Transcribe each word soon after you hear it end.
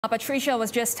Patricia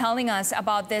was just telling us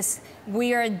about this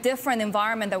weird, different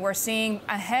environment that we're seeing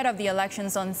ahead of the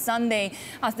elections on Sunday,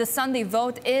 as the Sunday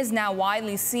vote is now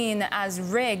widely seen as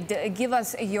rigged. Give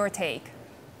us your take.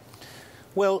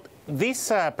 Well,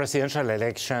 this presidential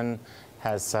election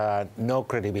has no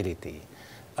credibility.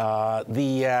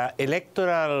 The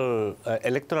electoral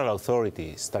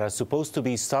authorities that are supposed to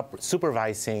be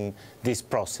supervising this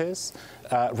process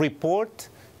report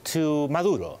to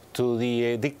Maduro, to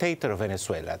the dictator of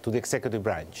Venezuela, to the executive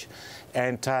branch.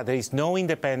 And there is no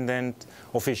independent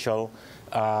official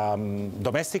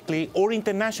domestically or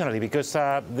internationally, because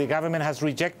the government has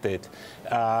rejected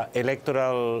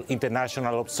electoral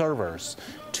international observers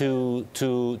to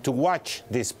watch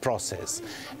this process.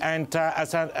 And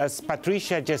as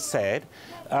Patricia just said,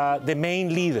 the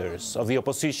main leaders of the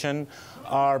opposition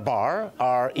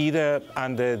are either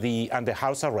under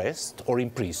house arrest or in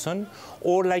prison,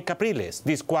 or like Capriles,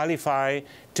 disqualified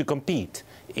to compete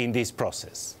in this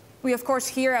process. We, of course,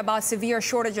 hear about severe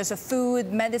shortages of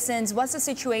food, medicines. What's the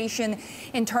situation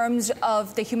in terms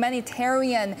of the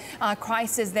humanitarian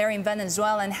crisis there in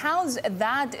Venezuela, and how's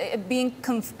that being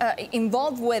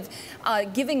involved with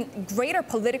giving greater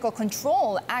political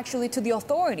control, actually, to the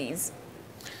authorities?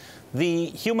 The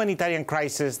humanitarian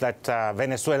crisis that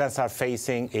Venezuelans are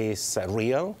facing is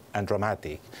real and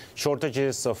dramatic.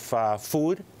 Shortages of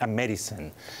food and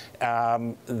medicine.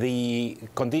 In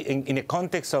a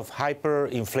context of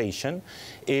hyperinflation,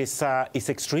 is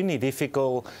extremely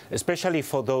difficult, especially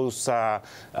for those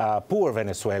poor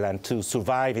Venezuelans, to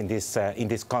survive in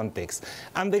this context.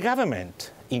 And the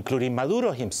government, including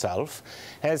Maduro himself,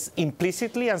 has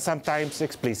implicitly and sometimes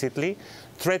explicitly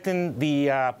threatened the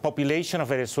population of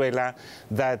Venezuela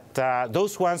that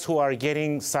those ones who are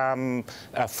getting some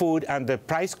food under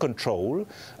price control,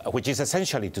 which is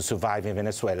essentially to survive in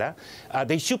Venezuela,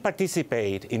 they should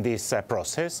participate in this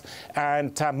process.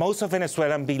 And most of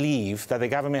Venezuelans believe that the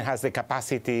government has the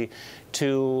capacity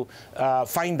to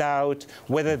find out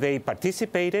whether they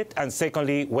participated, and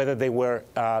secondly, whether they were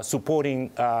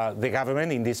supporting the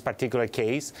government in this particular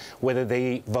case, whether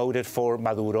they voted for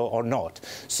Maduro or not.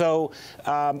 So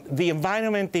the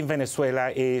environment in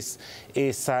Venezuela is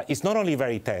not only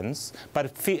very tense,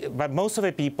 but most of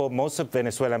the people, most of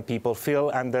Venezuelan people,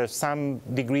 feel under some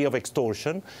degree of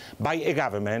extortion by a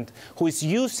government who is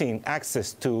using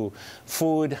access to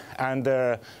food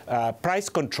under price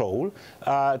control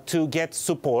to get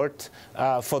support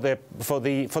for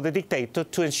the dictator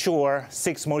to ensure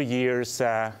 6 more years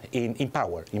in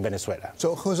power in Venezuela.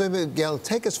 So, Jose Miguel,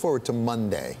 take us forward to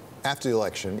Monday after the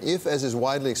election. If, as is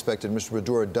widely expected, Mr.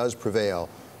 Maduro does prevail,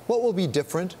 what will be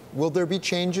different? Will there be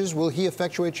changes? Will he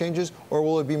effectuate changes, or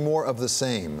will it be more of the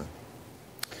same?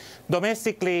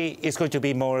 Domestically, it's going to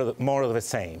be more of the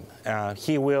same.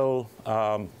 He will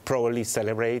probably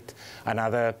celebrate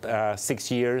another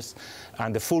 6 years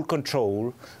and the full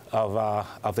control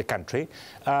of the country.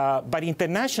 But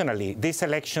internationally, these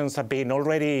elections have been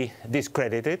already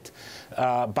discredited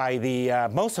by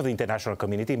most of the international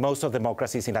community, most of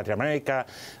democracies in Latin America,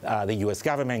 the U.S.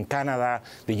 government, Canada,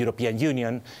 the European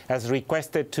Union has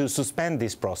requested to suspend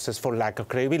this process for lack of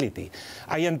credibility.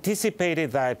 I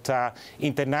anticipated that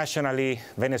internationally,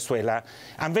 Venezuela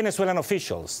and Venezuelan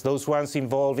officials, those ones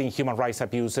involved in human rights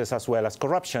abuses as well as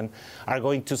corruption, are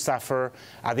going to suffer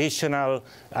additional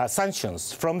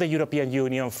sanctions from the European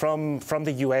Union, from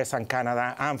the U.S. and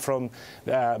Canada, and from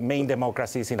main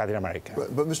democracies in Latin America.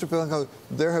 But Mr. Vivanco,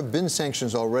 there have been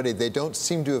sanctions already. They don't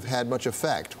seem to have had much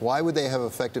effect. Why would they have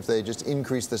effect if they just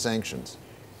increase the sanctions?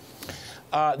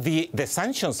 The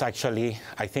sanctions, actually,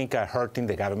 I think, are hurting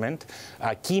the government.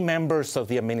 Key members of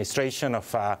the administration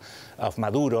of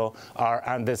Maduro are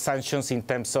under sanctions in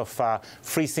terms of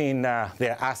freezing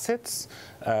their assets,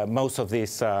 most of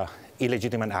these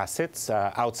illegitimate assets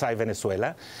outside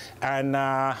Venezuela,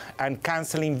 and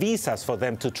canceling visas for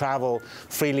them to travel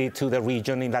freely to the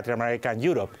region in Latin America and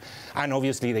Europe, and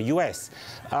obviously the U.S.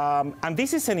 And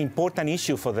this is an important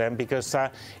issue for them because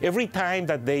every time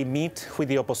that they meet with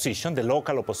the opposition, the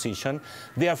local opposition,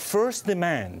 their first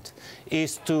demand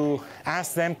is to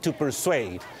ask them to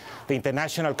persuade the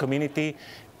international community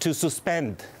to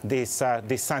suspend these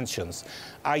sanctions.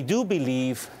 I do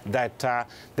believe that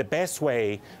the best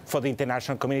way for the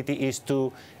international community is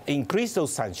to increase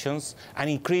those sanctions and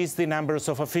increase the numbers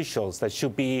of officials that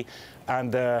should be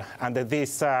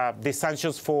these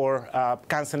sanctions for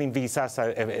canceling visas,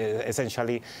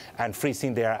 essentially, and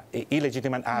freezing their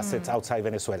illegitimate assets outside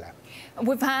Venezuela.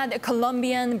 We've had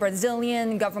Colombian,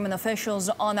 Brazilian government officials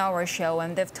on our show,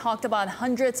 and they've talked about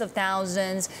hundreds of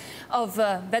thousands of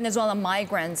Venezuelan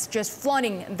migrants just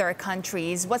flooding their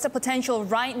countries. What's the potential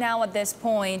right now at this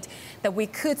point that we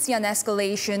could see an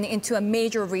escalation into a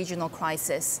major regional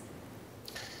crisis?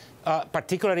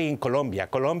 Particularly in Colombia.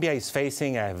 Colombia is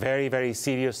facing a very, very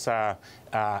serious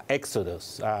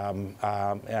exodus,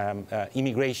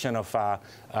 immigration of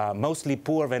mostly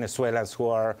poor Venezuelans who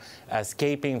are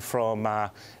escaping from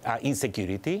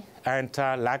insecurity and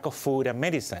lack of food and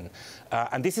medicine.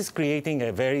 And this is creating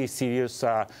a very serious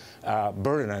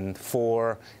burden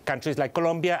for countries like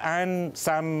Colombia and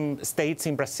some states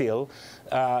in Brazil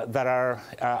that are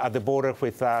at the border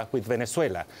with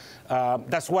Venezuela.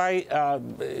 That's why,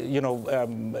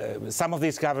 some of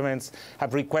these governments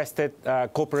have requested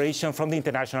cooperation from the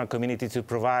international community to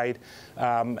provide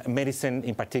medicine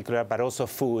in particular, but also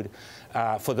food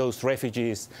for those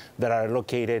refugees that are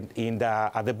located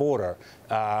at the border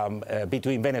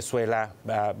between Venezuela,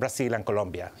 Brazil, and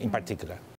Colombia in particular.